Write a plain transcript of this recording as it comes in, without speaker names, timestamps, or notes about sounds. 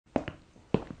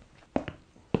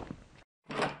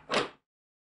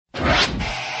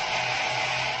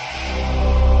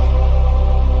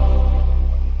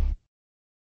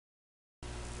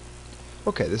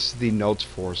Okay, this is the notes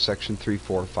for section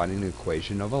 3.4, finding the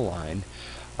equation of a line.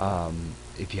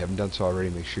 If you haven't done so already,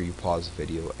 make sure you pause the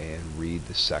video and read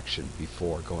the section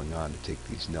before going on to take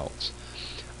these notes.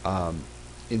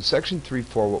 In section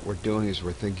 3.4, what we're doing is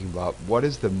we're thinking about what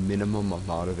is the minimum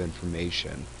amount of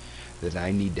information that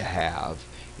I need to have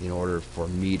in order for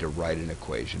me to write an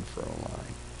equation for a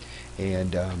line.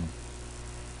 And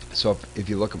so if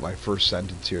you look at my first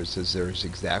sentence here, it says there's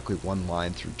exactly one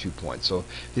line through 2 points. So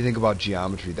if you think about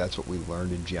geometry, that's what we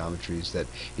learned in geometry, is that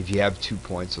if you have 2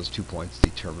 points, those 2 points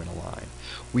determine a line.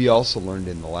 We also learned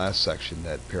in the last section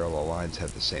that parallel lines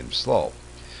have the same slope.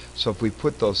 So if we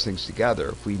put those things together,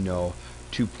 if we know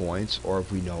 2 points or if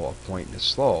we know a point and a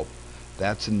slope,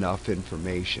 that's enough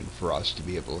information for us to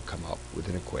be able to come up with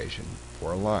an equation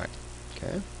for a line.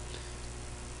 Okay?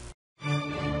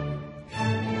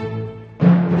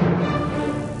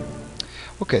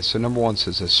 Okay, so number one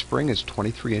says a spring is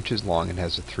 23 inches long and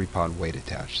has a 3-pound weight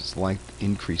attached. Its length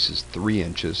increases 3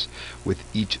 inches with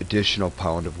each additional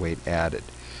pound of weight added.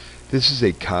 This is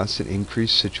a constant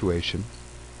increase situation.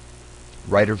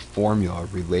 Write a formula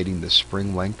relating the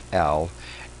spring length L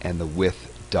and the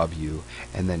width W,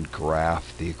 and then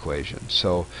graph the equation.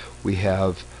 So we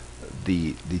have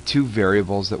the two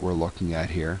variables that we're looking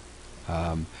at here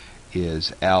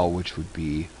is L, which would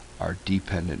be our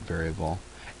dependent variable,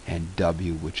 and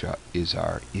W, which is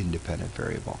our independent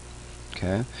variable.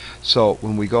 Okay, so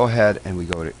when we go ahead and we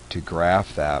go to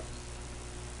graph that,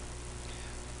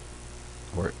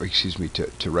 or excuse me,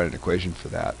 to write an equation for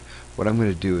that, what I'm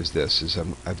going to do is this: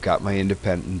 I've got my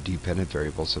independent and dependent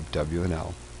variables of W and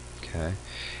L. Okay,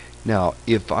 now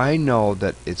if I know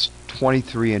that it's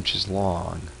 23 inches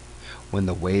long when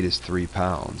the weight is 3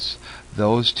 pounds,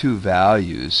 those two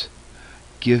values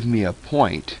give me a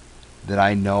point that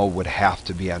I know would have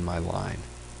to be on my line.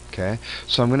 Okay,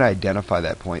 so I'm going to identify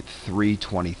that point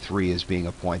 323 as being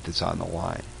a point that's on the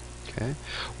line. Okay,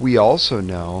 we also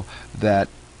know that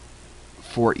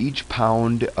for each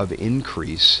pound of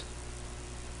increase,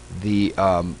 the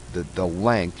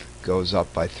length goes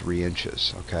up by 3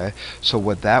 inches. Okay, so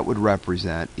what that would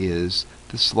represent is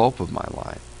the slope of my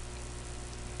line.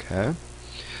 Okay,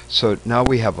 so now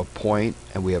we have a point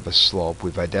and we have a slope.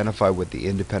 We've identified what the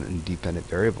independent and dependent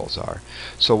variables are.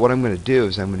 So what I'm going to do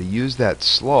is I'm going to use that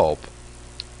slope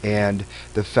and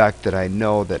the fact that I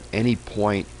know that any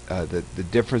point, the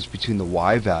difference between the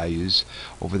y values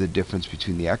over the difference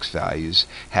between the x values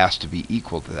has to be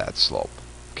equal to that slope.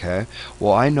 Okay,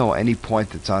 well, I know any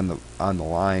point that's on the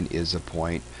line is a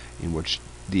point in which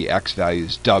the x value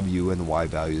is W and the y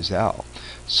value is L.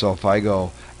 So if I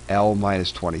go L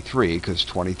minus 23, because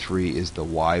 23 is the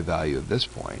y value of this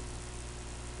point,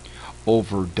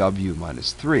 over W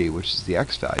minus 3, which is the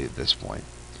x value of this point,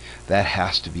 that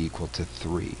has to be equal to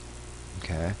 3.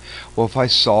 Okay, well, if I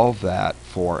solve that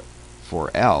for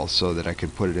L so that I can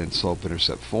put it in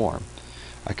slope-intercept form,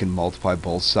 I can multiply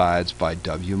both sides by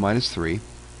W minus 3.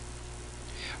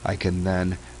 I can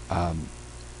then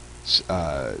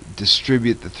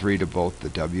distribute the 3 to both the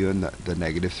W and the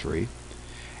negative 3,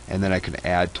 and then I can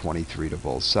add 23 to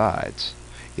both sides.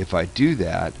 If I do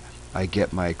that, I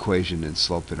get my equation in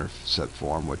slope-intercept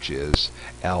form, which is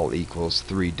L equals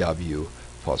 3W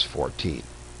plus 14.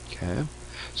 Okay,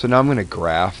 so now I'm going to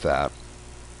graph that,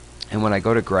 and when I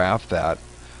go to graph that,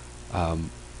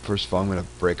 first of all, I'm going to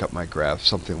break up my graph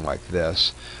something like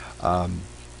this,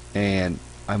 and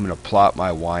I'm going to plot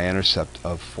my y-intercept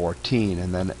of 14,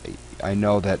 and then I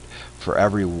know that for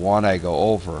every 1 I go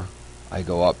over, I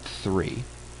go up 3.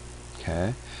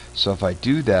 Okay, so if I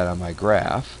do that on my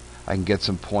graph, I can get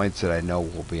some points that I know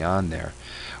will be on there.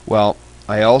 Well,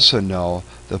 I also know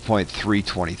the point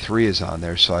 323 is on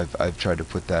there, so I've tried to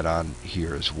put that on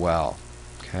here as well.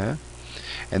 Okay,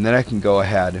 and then I can go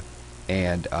ahead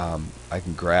and I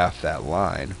can graph that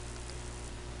line.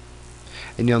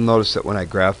 And you'll notice that when I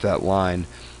graph that line,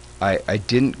 I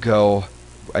didn't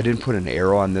put an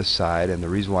arrow on this side, and the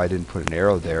reason why I didn't put an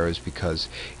arrow there is because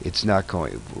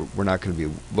we're not going to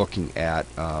be looking at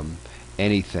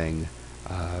anything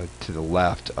to the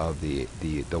left of the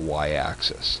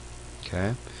y-axis.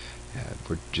 Okay,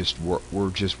 we're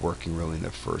just working really in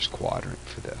the first quadrant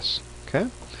for this.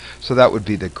 Okay, so that would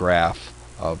be the graph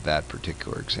of that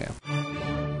particular example.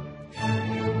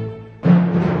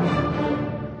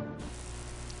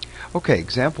 Okay,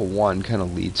 example 1 kind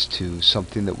of leads to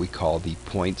something that we call the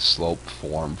point-slope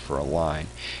form for a line.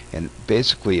 And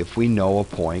basically, if we know a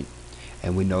point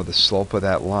and we know the slope of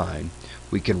that line,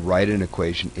 we can write an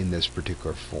equation in this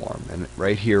particular form. And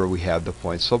right here we have the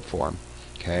point-slope form.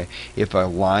 Okay, if a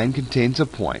line contains a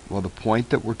point, well, the point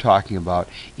that we're talking about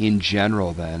in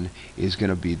general then is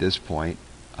going to be this point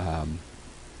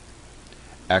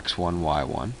x1,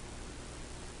 y1.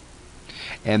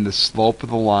 And the slope of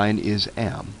the line is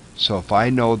m. So if I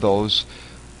know those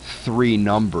three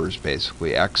numbers,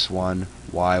 basically x1,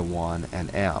 y1,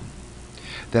 and m,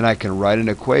 then I can write an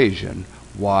equation,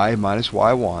 y minus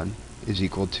y1 is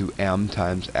equal to m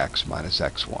times x minus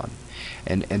x1.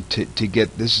 And to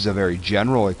get, this is a very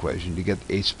general equation, to get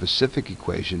a specific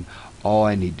equation, all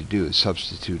I need to do is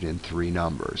substitute in three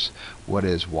numbers. What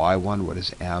is y1, what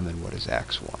is m, and what is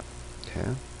x1?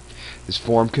 Okay? This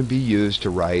form can be used to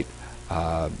write,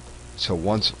 so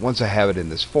once I have it in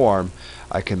this form,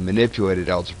 I can manipulate it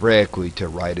algebraically to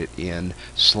write it in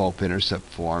slope-intercept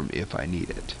form if I need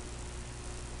it.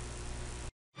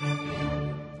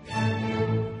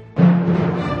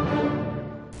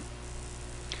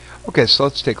 Okay, so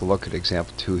let's take a look at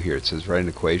example 2 here. It says write an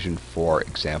equation for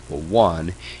example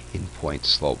 1 in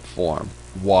point-slope form.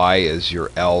 Y is your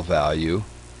L value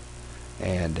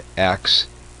and X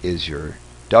is your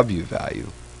W value.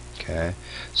 Okay,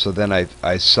 so then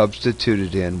I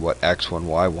substituted in what x1,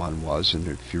 y1 was, and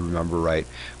if you remember right,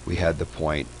 we had the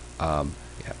point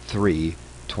 3,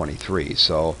 23.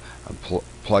 So I'm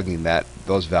plugging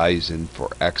those values in for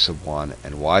x sub 1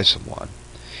 and y sub 1.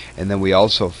 And then we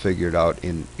also figured out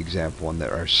in example 1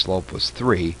 that our slope was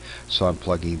 3, so I'm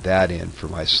plugging that in for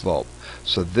my slope.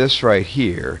 So this right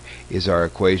here is our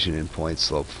equation in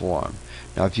point-slope form.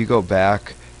 Now if you go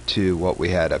back to what we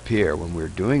had up here when we were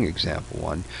doing example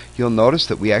 1, you'll notice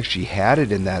that we actually had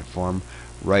it in that form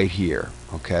right here.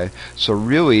 Okay, so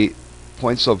really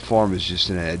point-slope form is just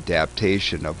an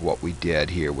adaptation of what we did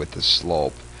here with the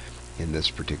slope in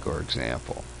this particular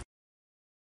example.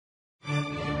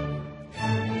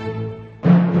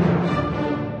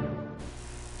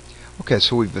 Okay,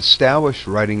 so we've established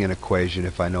writing an equation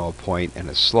if I know a point and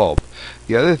a slope.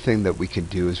 The other thing that we can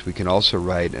do is we can also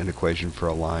write an equation for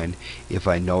a line if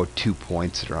I know 2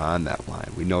 points that are on that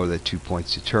line. We know that 2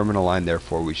 points determine a line,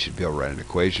 therefore we should be able to write an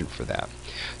equation for that.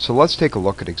 So let's take a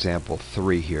look at example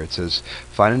 3 here. It says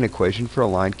find an equation for a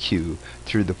line Q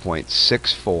through the points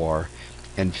 6, 4,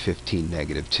 and 15,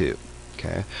 negative 2.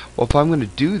 Okay, well if I'm going to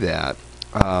do that,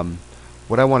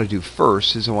 what I want to do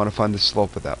first is I want to find the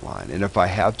slope of that line. And if I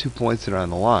have 2 points that are on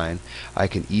the line, I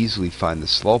can easily find the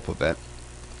slope of it,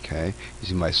 okay,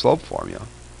 using my slope formula.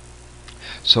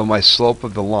 So my slope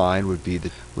of the line would be,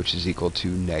 which is equal to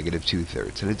negative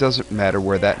 2/3. And it doesn't matter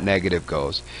where that negative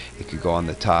goes. It could go on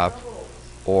the top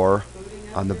or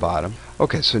on the bottom.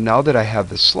 Okay, so now that I have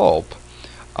the slope,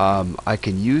 I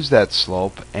can use that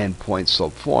slope and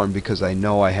point-slope form because I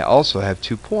know I also have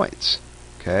 2 points.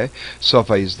 Okay, so if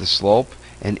I use the slope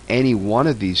and any one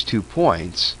of these 2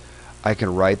 points, I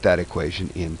can write that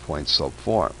equation in point-slope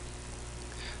form.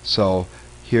 So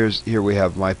here we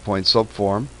have my point-slope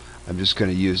form. I'm just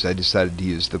going to use, I decided to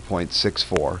use the point 6,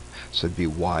 4. So it'd be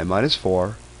y minus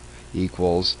 4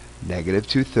 equals negative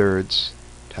 2/3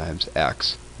 times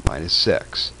x minus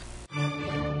 6.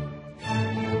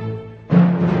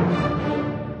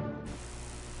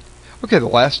 Okay, the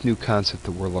last new concept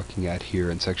that we're looking at here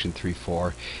in section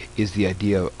 3.4 is the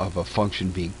idea of a function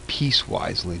being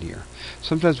piecewise linear.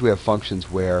 Sometimes we have functions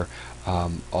where,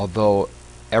 although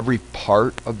every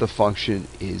part of the function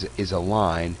is a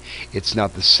line, it's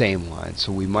not the same line.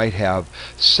 So we might have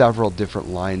several different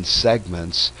line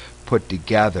segments put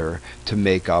together to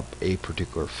make up a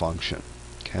particular function.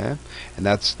 Okay, and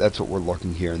that's what we're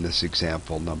looking here in this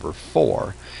example number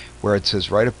 4, where it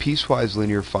says write a piecewise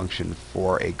linear function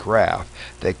for a graph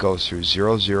that goes through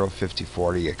 0, 0, 50,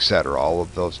 40, etc. All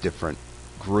of those different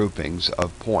groupings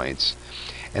of points,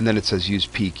 and then it says use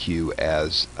PQ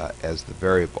as the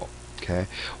variable. Okay,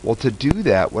 well to do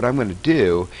that, what I'm going to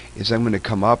do is I'm going to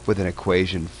come up with an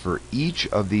equation for each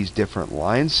of these different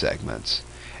line segments,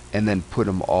 and then put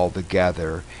them all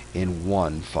together in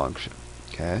one function.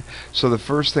 Okay, so the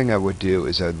first thing I would do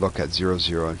is I'd look at 0,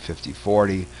 0, and 50,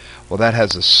 40. Well, that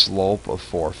has a slope of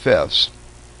 4/5.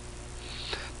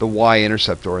 The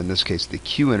y-intercept, or in this case the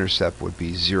q-intercept, would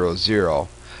be 0, 0.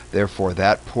 Therefore,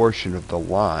 that portion of the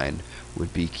line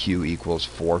would be q equals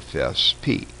 4/5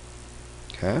 p.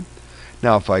 Okay,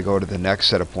 now if I go to the next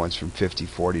set of points from 50,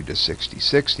 40 to 60,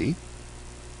 60,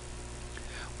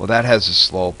 well, that has a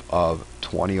slope of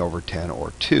 20 over 10,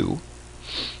 or 2.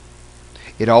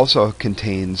 It also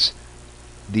contains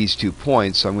these 2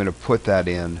 points, so I'm going to put that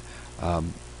in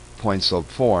point-slope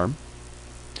form,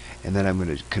 and then I'm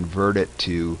going to convert it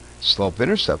to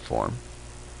slope-intercept form,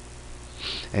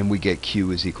 and we get q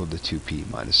is equal to 2p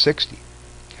minus 60.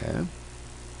 Okay, I'm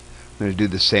going to do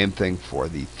the same thing for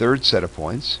the third set of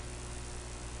points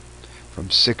from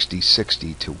 60,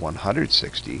 60 to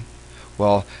 160.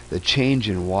 Well, the change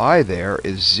in y there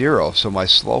is 0, so my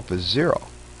slope is 0.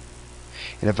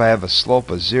 And if I have a slope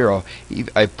of 0,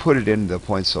 I put it into the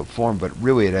point slope form, but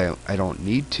really I don't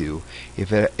need to.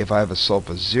 If I have a slope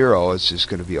of 0, it's just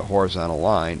going to be a horizontal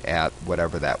line at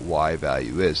whatever that y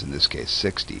value is, in this case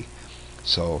 60.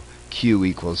 So q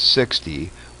equals 60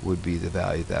 would be the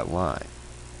value of that line.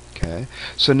 Okay.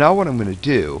 So now what I'm going to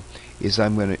do is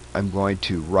I'm going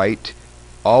to write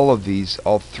all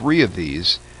three of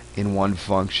these in one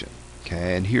function.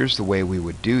 Okay. And here's the way we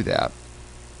would do that.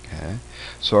 Okay.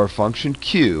 So our function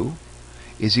q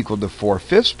is equal to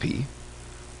 4/5 p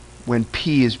when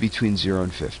p is between 0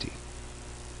 and 50.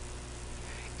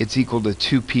 It's equal to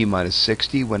 2p minus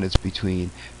 60 when it's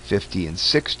between 50 and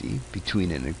 60,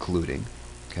 between and including.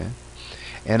 Okay.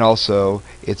 And also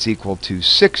it's equal to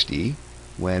 60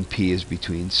 when p is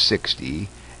between 60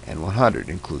 and 100,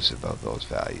 inclusive of those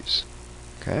values.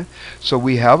 Okay. So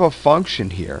we have a function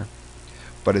here,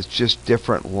 but it's just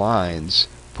different lines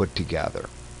put together.